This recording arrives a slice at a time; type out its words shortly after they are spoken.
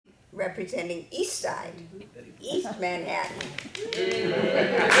representing East Side, East Manhattan.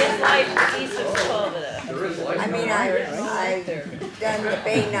 I mean, I've done the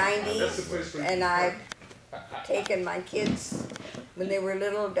Bay 90s, and I've taken my kids when they were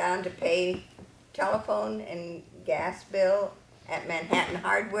little down to pay telephone and gas bill at Manhattan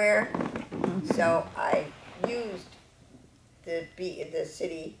Hardware. So I used the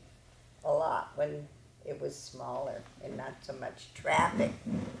city a lot when it was smaller and not so much traffic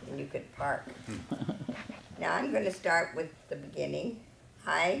and you could park. Now I'm going to start with the beginning.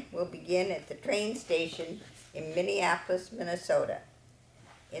 I will begin at the train station in Minneapolis, Minnesota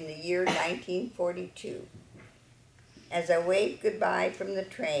in the year 1942. As I waved goodbye from the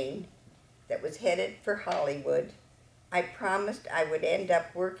train that was headed for Hollywood, I promised I would end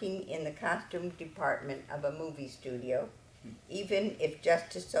up working in the costume department of a movie studio, even if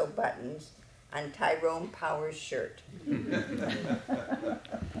just to sew buttons on Tyrone Power's shirt.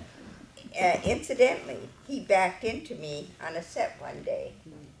 Incidentally, he backed into me on a set one day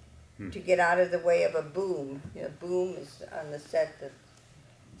to get out of the way of a boom. You know, boom is on the set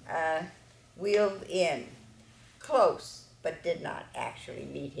that wheeled in close, but did not actually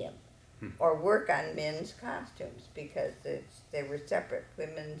meet him or work on men's costumes because they were separate.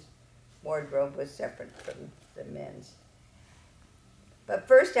 Women's wardrobe was separate from the men's. But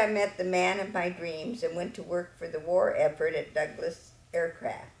first I met the man of my dreams and went to work for the war effort at Douglas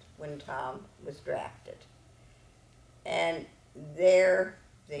Aircraft when Tom was drafted. And there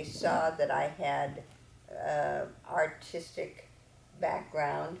they saw that I had artistic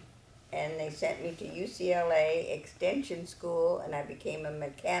background, and they sent me to UCLA Extension School, and I became a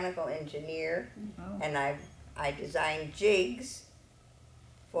mechanical engineer, and I designed jigs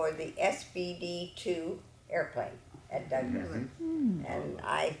for the SBD-2 airplane at Douglas. And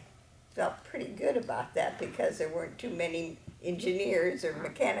I felt pretty good about that because there weren't too many engineers or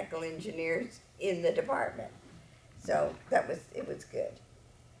mechanical engineers in the department. So it was good.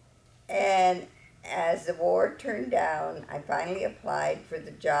 And as the war turned down, I finally applied for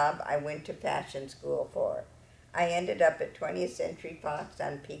the job I went to fashion school for. I ended up at 20th Century Fox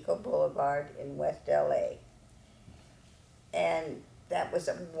on Pico Boulevard in West LA. And that was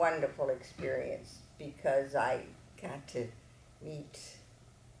a wonderful experience because I got to meet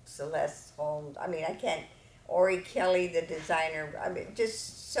Celeste Holmes. I mean, Ori Kelly, the designer. I mean,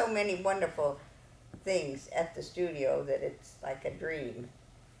 just so many wonderful things at the studio that it's like a dream.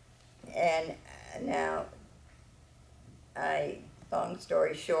 And now, long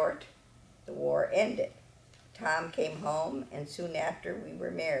story short, the war ended. Tom came home, and soon after we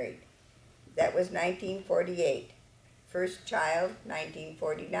were married. That was 1948. First child,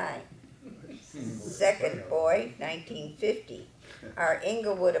 1949. Second boy, 1950. Our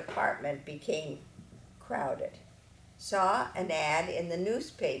Inglewood apartment became crowded. Saw an ad in the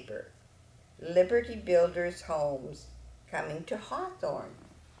newspaper, Liberty Builders Homes coming to Hawthorne,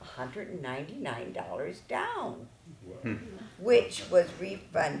 $199 down, which was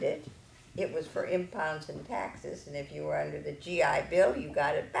refunded. It was for impounds and taxes, and if you were under the GI Bill, you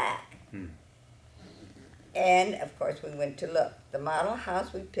got it back. And, of course, we went to look. The model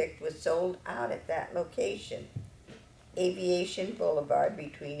house we picked was sold out at that location. Aviation Boulevard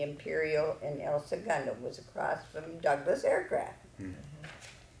between Imperial and El Segundo was across from Douglas Aircraft.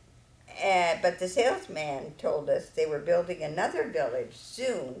 But the salesman told us they were building another village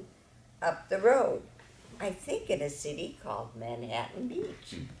soon up the road. I think in a city called Manhattan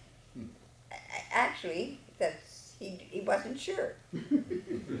Beach. Actually, he wasn't sure.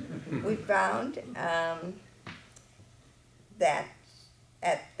 We found that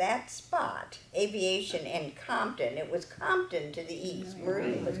at that spot, Aviation and Compton, it was Compton to the east,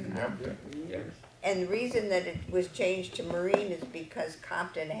 Marine was Compton. And the reason that it was changed to Marine is because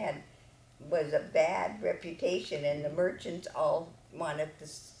Compton was a bad reputation, and the merchants all wanted the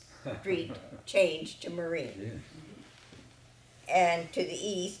street changed to Marine. And to the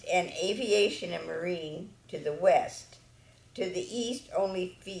east, and Aviation and Marine to the west. To the east,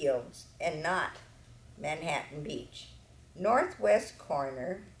 only Fields and not Manhattan Beach. Northwest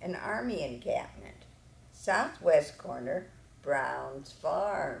corner, an Army encampment. Southwest corner, Brown's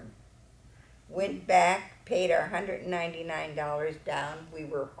Farm. Went back, paid our $199 down. We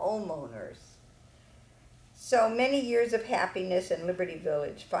were homeowners. So many years of happiness in Liberty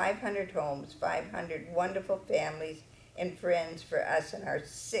Village, 500 homes, 500 wonderful families and friends for us and our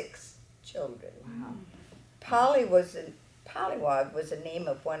 6 children. Wow. Pollywog was the name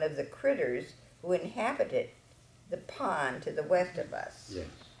of one of the critters who inhabited the pond to the west of us. Yes.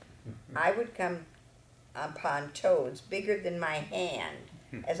 I would come upon toads bigger than my hand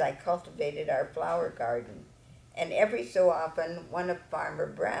as I cultivated our flower garden. And every so often, one of Farmer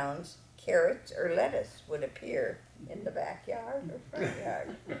Brown's carrots or lettuce would appear in the backyard or front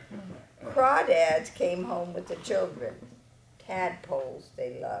yard. Crawdads came home with the children. Tadpoles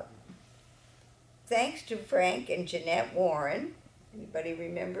they loved. Thanks to Frank and Jeanette Warren, anybody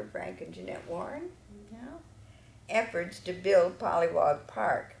remember Frank and Jeanette Warren? No? Efforts to build Pollywog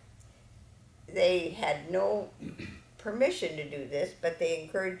Park. They had no permission to do this, but they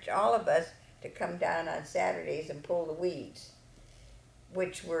encouraged all of us to come down on Saturdays and pull the weeds,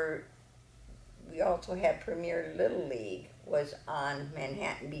 which were, we also had Premier Little League was on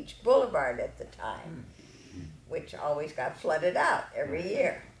Manhattan Beach Boulevard at the time, which always got flooded out every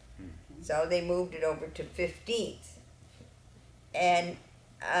year. So they moved it over to 15th, and,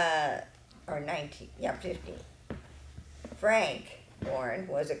 or 19th, yeah, 15th. Frank Warren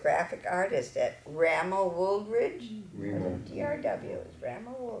was a graphic artist at Ramo Wooldridge, DRW, is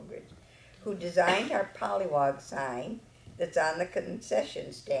Ramo Wooldridge, who designed our Pollywog sign that's on the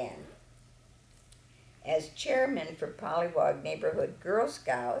concession stand. As chairman for Pollywog Neighborhood Girl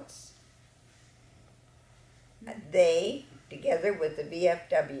Scouts, they, together with the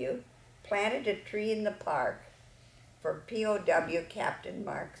VFW, planted a tree in the park for POW Captain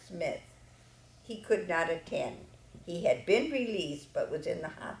Mark Smith. He could not attend. He had been released but was in the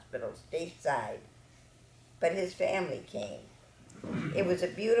hospital stateside. But his family came. It was a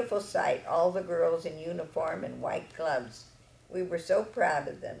beautiful sight, all the girls in uniform and white gloves. We were so proud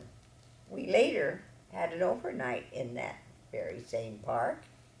of them. We later had an overnight in that very same park,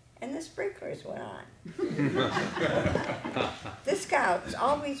 and the sprinklers went on. The scouts,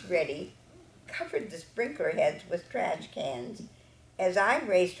 always ready, covered the sprinkler heads with trash cans as I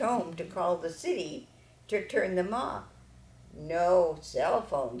raced home to call the city to turn them off. No cell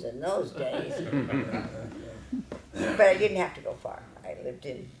phones in those days. But I didn't have to go far. I lived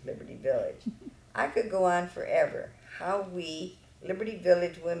in Liberty Village. I could go on forever. How we, Liberty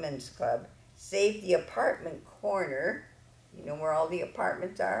Village Women's Club, saved the apartment corner, you know where all the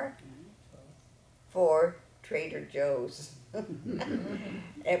apartments are, for Trader Joe's.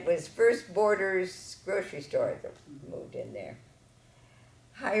 It was First Borders grocery store that moved in there.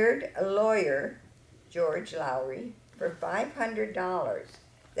 Hired a lawyer, George Lowry, for $500.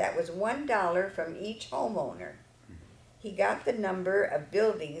 That was $1 from each homeowner. He got the number of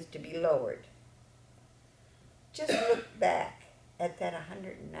buildings to be lowered. Just look back at that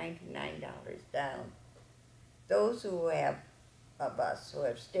 $199 down. Those who have, of us who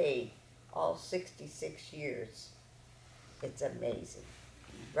have stayed all 66 years, it's amazing.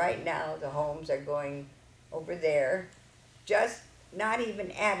 Right now, the homes are going over there, just not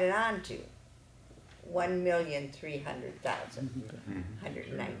even added on to $1,300,000,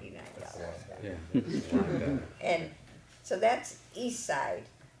 $199. And so that's East Side.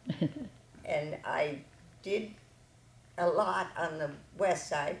 And I did a lot on the West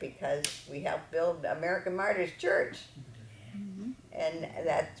Side because we helped build American Martyrs Church. And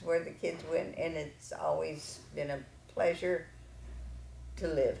that's where the kids went, and it's always been a pleasure to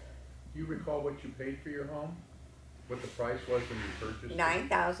live. Do you recall what you paid for your home? What the price was when you purchased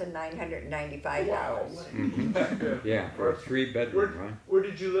 $9,995. Wow. Yeah, for a 3-bedroom, right? Where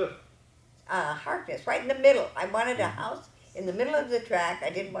did you live? Harkness, right in the middle. I wanted a house in the middle of the track. I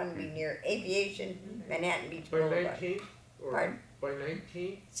didn't want to be near Aviation, Manhattan Beach By Boulevard. 19th? Or Pardon? by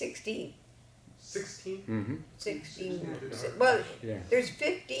 19th? 16th. 16th? 16. Well, Yeah. there's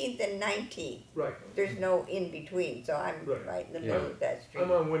 15th and 19th. Right. There's no in between, so I'm Right. right in the middle of that street.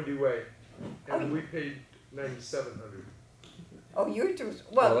 I'm on Windy Way, and Oh. we paid $9,700. Oh, yours was,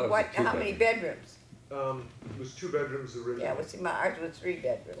 Well, that well, was what, a how many bedrooms? It was 2 bedrooms originally. Yeah, well, see, ours was 3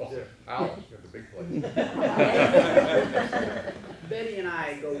 bedrooms. Yeah. Ow, got the big place. Betty and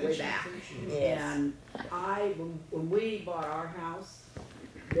I go way back. Yes. And when we bought our house,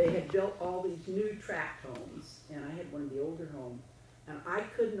 they had built all these new tract homes, and I had one of the older homes, and I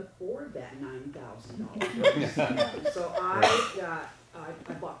couldn't afford that $9,000. So I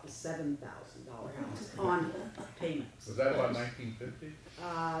bought the $7,000 house on payments. Was that about 1950?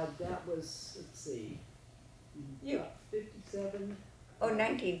 That was, let's see, You, 57. oh,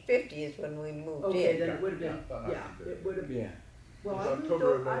 1950 is when we moved Okay, in. then it would have been, Yeah, yeah, it would have been. Yeah. Well, It I was moved,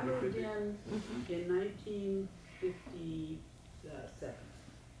 October of I moved 1950. in 1957.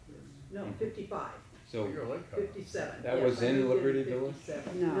 No, 55. So, You're a late comer. 57. That Yes, was I in moved Liberty Village?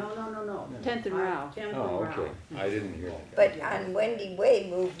 57. No. No. 10th and Rao. 10th and oh, Rao. okay. I didn't hear that. But on Wendy Way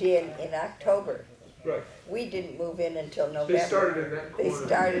moved in October. Right. We didn't move in until November. They started in that They corner.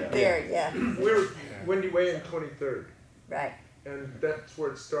 started there, yeah, We're Windy Way and 23rd, right. and that's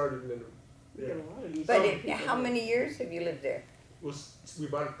where it started. And then We got a lot of these But people how there. many years have you lived there? we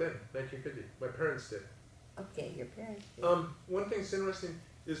bought it then, 1950. My parents did. Okay, your parents did. One thing's interesting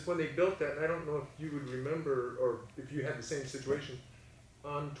is when they built that, and I don't know if you would remember or if you had the same situation.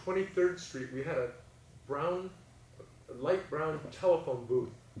 On 23rd Street, we had a light brown telephone booth.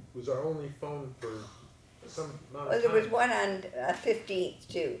 It was our only phone for some amount Well, of there time. was one on 15th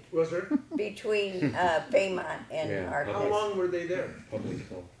too, Was there? between Fairmont and Yeah. our How place. long were they there? Public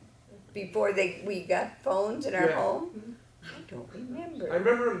health. Before we got phones in our Yeah. home? I don't remember. I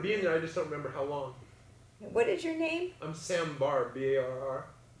remember them being there, I just don't remember how long. What is your name? I'm Sam Barr, B-A-R-R.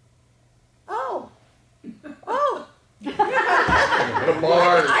 Oh, oh, The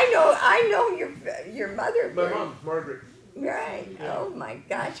bar. I know your mother. My mom, Margaret. Right. Oh my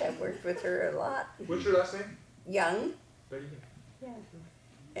gosh, I've worked with her a lot. What's your last name? Young. Betty. Yeah.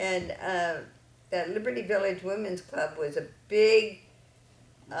 And that Liberty Village Women's Club was a big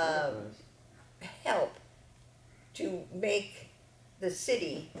help to make the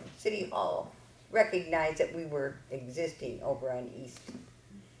city hall recognize that we were existing over on East.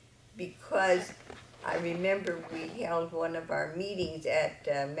 Because I remember we held one of our meetings at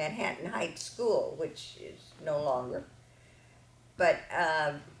Manhattan Heights School, which is no longer. But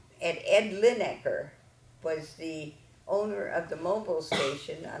and Ed Lineker was the owner of the mobile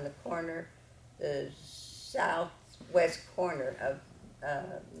station on the corner, the southwest corner of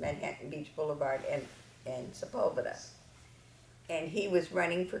Manhattan Beach Boulevard and Sepulveda. And he was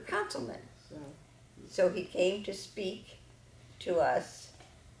running for councilman. So he came to speak to us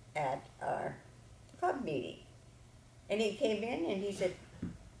at our club meeting. And he came in and he said,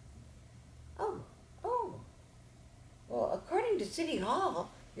 oh, well, according to City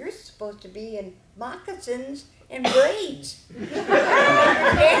Hall, you're supposed to be in moccasins and braids.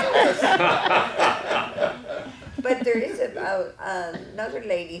 Scandalous. But there is another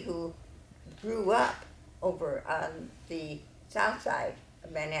lady who grew up over on the south side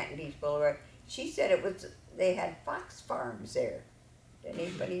of Manhattan Beach Boulevard. She said they had fox farms there. Did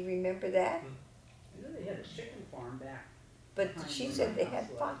anybody remember that? I know they had a chicken farm back. But she said they had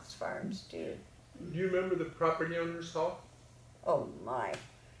fox farms too. Do you remember the property owners hall? Oh my.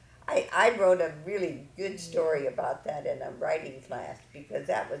 I wrote a really good story about that in a writing class because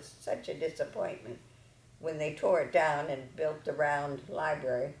that was such a disappointment when they tore it down and built the round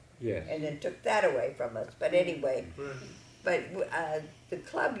library Yes. and then took that away from us. But anyway, Right. but the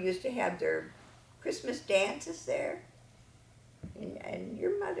club used to have their Christmas dances there, and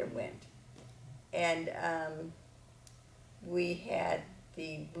your mother went. And we had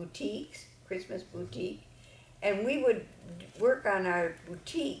the boutiques, Christmas boutique, and we would work on our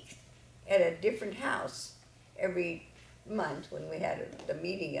boutique at a different house every month when we had the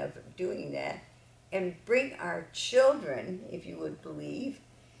meeting of doing that, and bring our children, if you would believe,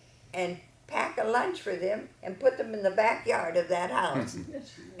 and pack a lunch for them and put them in the backyard of that house.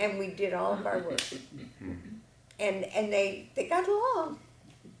 And we did all of our work. And they got along.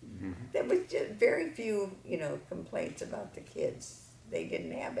 There was just very few, complaints about the kids. They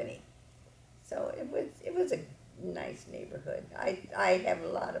didn't have any. So it was a nice neighborhood. I have a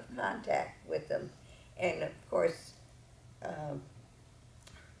lot of contact with them. And of course,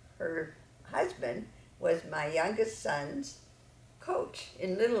 her husband was my youngest son's coach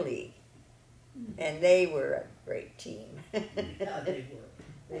in Little League. And they were a great team. Yeah, they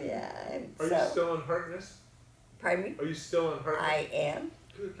were. Yeah. And Are you still on Harkness? Pardon me? Are you still on Harkness? I am.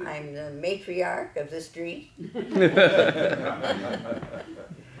 Good, good. I'm the matriarch of the street.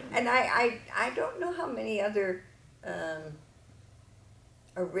 And I don't know how many other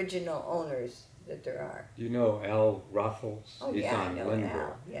original owners that there are. Do you know Al Rothels? Oh, He's yeah, I on know Lindbergh.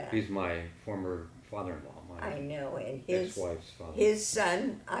 Al, yeah. He's my former father-in-law, I my know, and his ex-wife's father.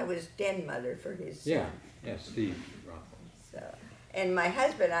 son, I was den mother for his son. Yeah, Steve Rothels. So, and my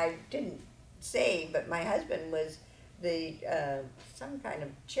husband, I didn't say, but my husband was the some kind of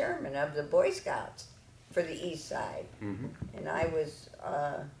chairman of the Boy Scouts for the East Side, Mm-hmm. and I was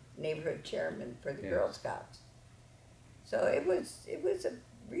neighborhood chairman for the Yes. Girl Scouts. So it was a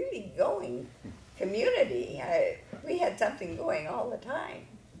really going community. We had something going all the time.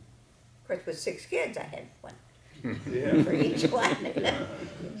 Of course, with 6 kids, I had one Yeah. for each one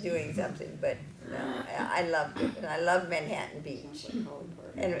doing something. But no, I loved it, and I love Manhattan Beach.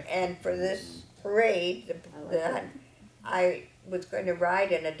 And for this parade, I was going to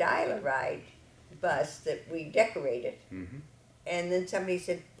ride in a dial-a-ride bus that we decorated. Mm-hmm. And then somebody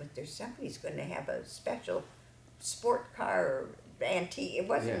said, but somebody's going to have a special sport car or antique. It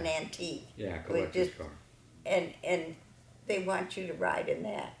wasn't an antique. Yeah, It was collector's just- car. And they want you to ride in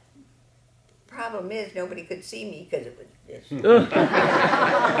that. Problem is, nobody could see me because it was this.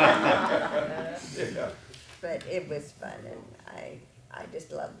 Yeah. But it was fun, and I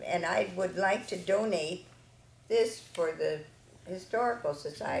just love it. And I would like to donate this for the Historical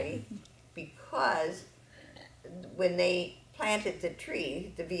Society because when they planted the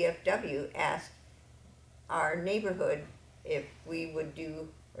tree, the VFW asked our neighborhood if we would do,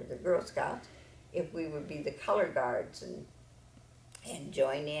 or the Girl Scouts, if we would be the color guards and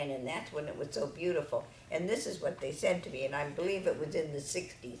join in, and that's when it was so beautiful. And this is what they said to me, and I believe it was in the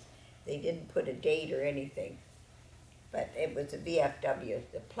 60s. They didn't put a date or anything, but it was the VFW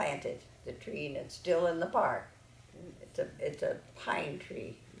that planted the tree, and it's still in the park. It's a pine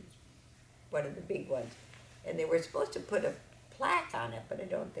tree, one of the big ones. And they were supposed to put a plaque on it, but I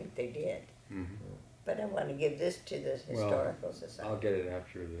don't think they did. Mhm. But I want to give this to the Historical Society. I'll get it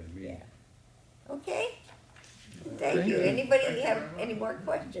after the meeting. Yeah. Okay. Thank you. Anybody have any more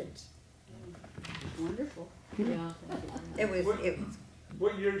questions? Wonderful. Yeah. It was.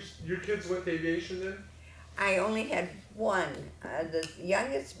 What years your kids went to aviation then? I only had one. The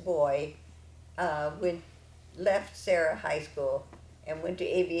youngest boy left Sarah High School and went to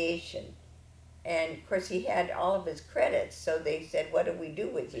aviation. And of course he had all of his credits, so they said, what do we do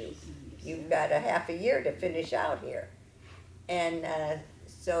with you? You've got a half a year to finish out here. And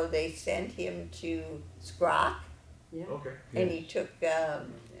so they sent him to Scrock, Yeah. Okay. and he took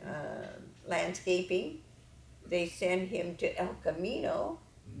landscaping. They sent him to El Camino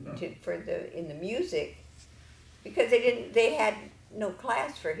in the music, because they had no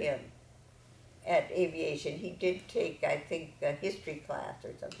class for him at aviation. He did take, I think, a history class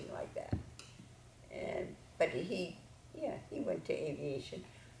or something like that. But he went to aviation.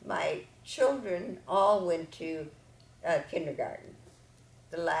 My children all went to kindergarten.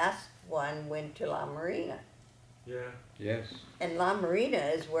 The last one went to La Marina. Yeah. Yes. And La Marina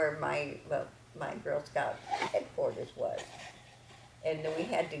is where my Girl Scout headquarters was. And then we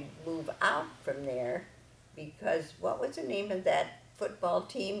had to move out from there because what was the name of that football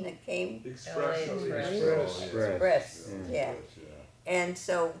team that came? Express. Express. Yeah. And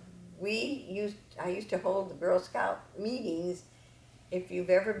so I used to hold the Girl Scout meetings. If you've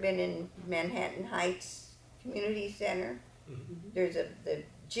ever been in Manhattan Heights Community Center, there's the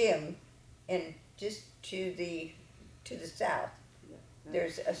gym, and just to the south,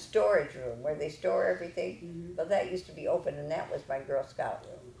 there's a storage room where they store everything. Well, that used to be open, and that was my Girl Scout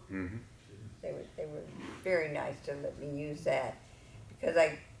room. Mm-hmm. They were very nice to let me use that because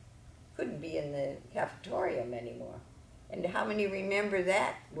I couldn't be in the cafetorium anymore. And how many remember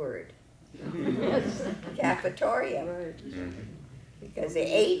that word? Yes. Cafetorium. Right. Mm-hmm. Because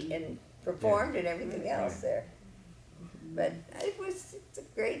they ate and performed and everything else there. But it's a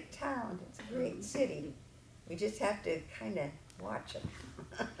great town. It's a great city. We just have to kind of watch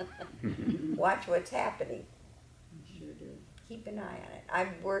them. Watch what's happening. Sure do. Keep an eye on it.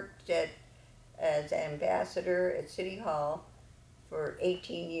 I've worked as ambassador at City Hall for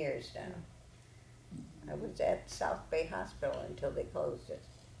 18 years now. I was at South Bay Hospital until they closed it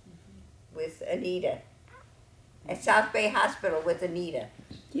with Anita. At South Bay Hospital with Anita.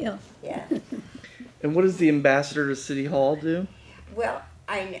 Yeah. Yeah. And what does the ambassador to City Hall do? Well,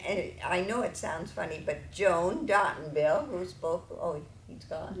 I know it sounds funny, but Joan Dottenbill, who spoke, he's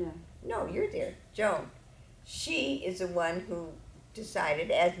gone. Yeah. No, you're there. Joan. She is the one who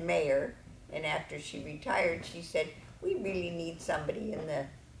decided as mayor, and after she retired, she said, we really need somebody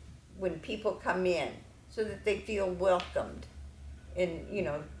when people come in so that they feel welcomed. And,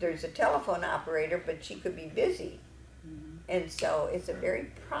 there's a telephone operator, but she could be busy. And so it's a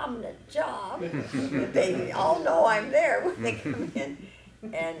very prominent job. They all know I'm there when they come in.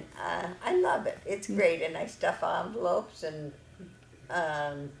 And I love it. It's great. And I stuff envelopes and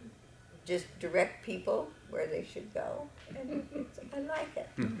just direct people where they should go. And I like it.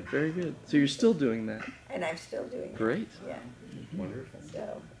 Very good. So you're still doing that? And I'm still doing it. Great. Yeah. Wonderful.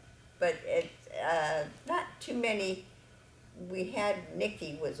 So, but it's not too many. We had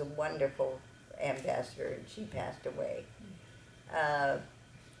Nikki was a wonderful ambassador, and she passed away.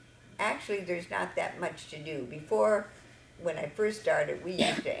 Actually, there's not that much to do. Before, when I first started, we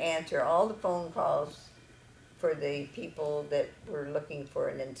used to answer all the phone calls for the people that were looking for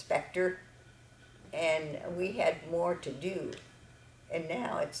an inspector, and we had more to do. And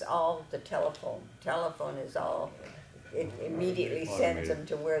now it's all the telephone. Telephone is all, it immediately sends them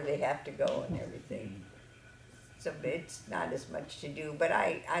to where they have to go and everything. So it's not as much to do, but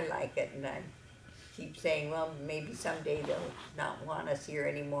I like it, and I keep saying, well, maybe someday they'll not want us here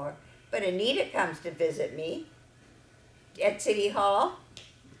anymore. But Anita comes to visit me at City Hall.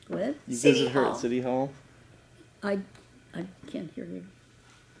 What? You City visit her Hall. at City Hall? I can't hear you.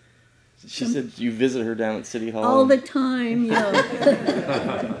 She said you visit her down at City Hall. All the time, yeah.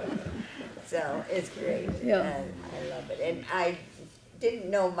 So it's great. Yeah. I love it. And I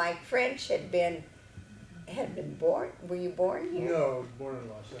didn't know Mike French had been had been born, were you born here? No, I was born in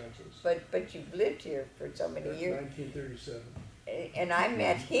Los Angeles. But you've lived here for so many years. 1937. And I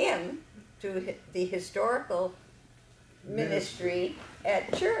met him through the historical ministry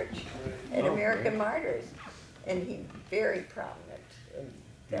at church, at American Martyrs. And he's very prominent and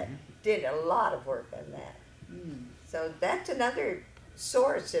that did a lot of work on that. So that's another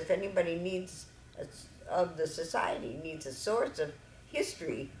source if anybody needs, of the society, needs a source of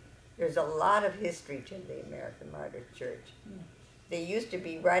history. There's a lot of history to the American Martyrs Church. They used to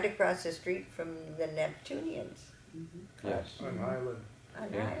be right across the street from the Neptunians Yes. On Highland.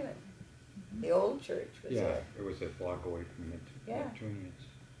 on Yeah. Island. The old church was Yeah, there. it was a block away from it. Yeah. Neptunians.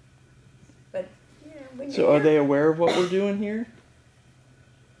 But, you know, when So you're are they aware of what we're doing here?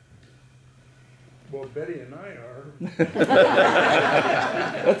 Well, Betty and I are.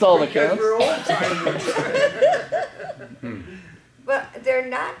 That's all that Because counts. we're old timers. But they're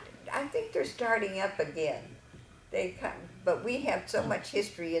not, I think they're starting up again. They come, but we have so much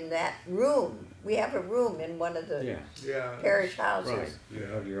history in that room. We have a room in one of the Yeah, Yeah. parish houses. right. You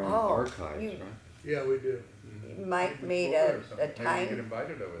have your own Oh, archives, you- right? Yeah, we do. Mike made Before a or something. Maybe you get time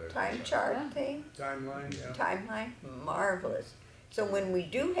invited over there. time chart thing, Timeline, yeah. timeline, marvelous. So when we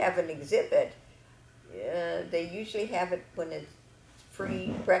do have an exhibit, they usually have it when it's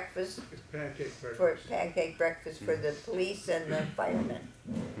free breakfast It's pancake for breakfast. pancake breakfast for the police and the firemen.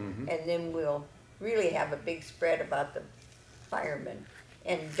 Mm-hmm. And then we'll really have a big spread about the firemen.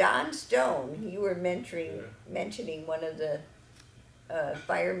 And Don Stone, you were mentioning one of the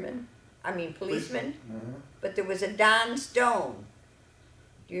policemen, but there was a Don Stone.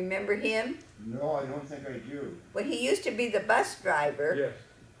 Do you remember him? No, I don't think I do. Well, he used to be the bus driver Yes.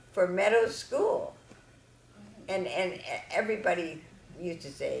 for Meadows School. And everybody used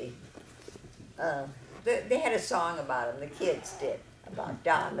to say, they had a song about him, the kids did, about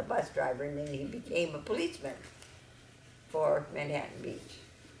Don, the bus driver, and then he became a policeman for Manhattan Beach.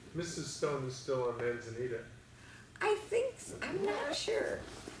 Mrs. Stone is still on Manzanita. I think, I'm not sure,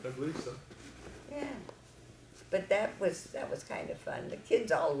 I believe so. yeah. But that was kind of fun. The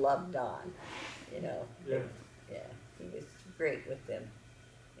kids all loved Don, you know. Yeah. Yeah, he was great with them.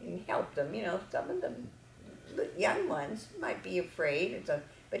 And he helped them, you know, some of them, the young ones might be afraid or something,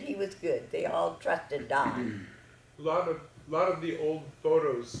 but he was good. They all trusted Don. A lot of the old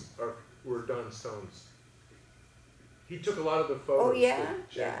photos were Don Stone's. He took a lot of the photos. Oh, yeah, that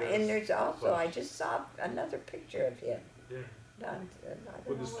yeah, Jan and does. there's also, I just saw another picture of him. Yeah. Don, I don't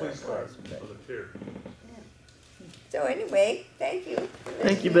With know his where it police car was, but- on the pier. So anyway, thank you.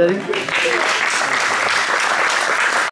 Thank you, Betty. Betty.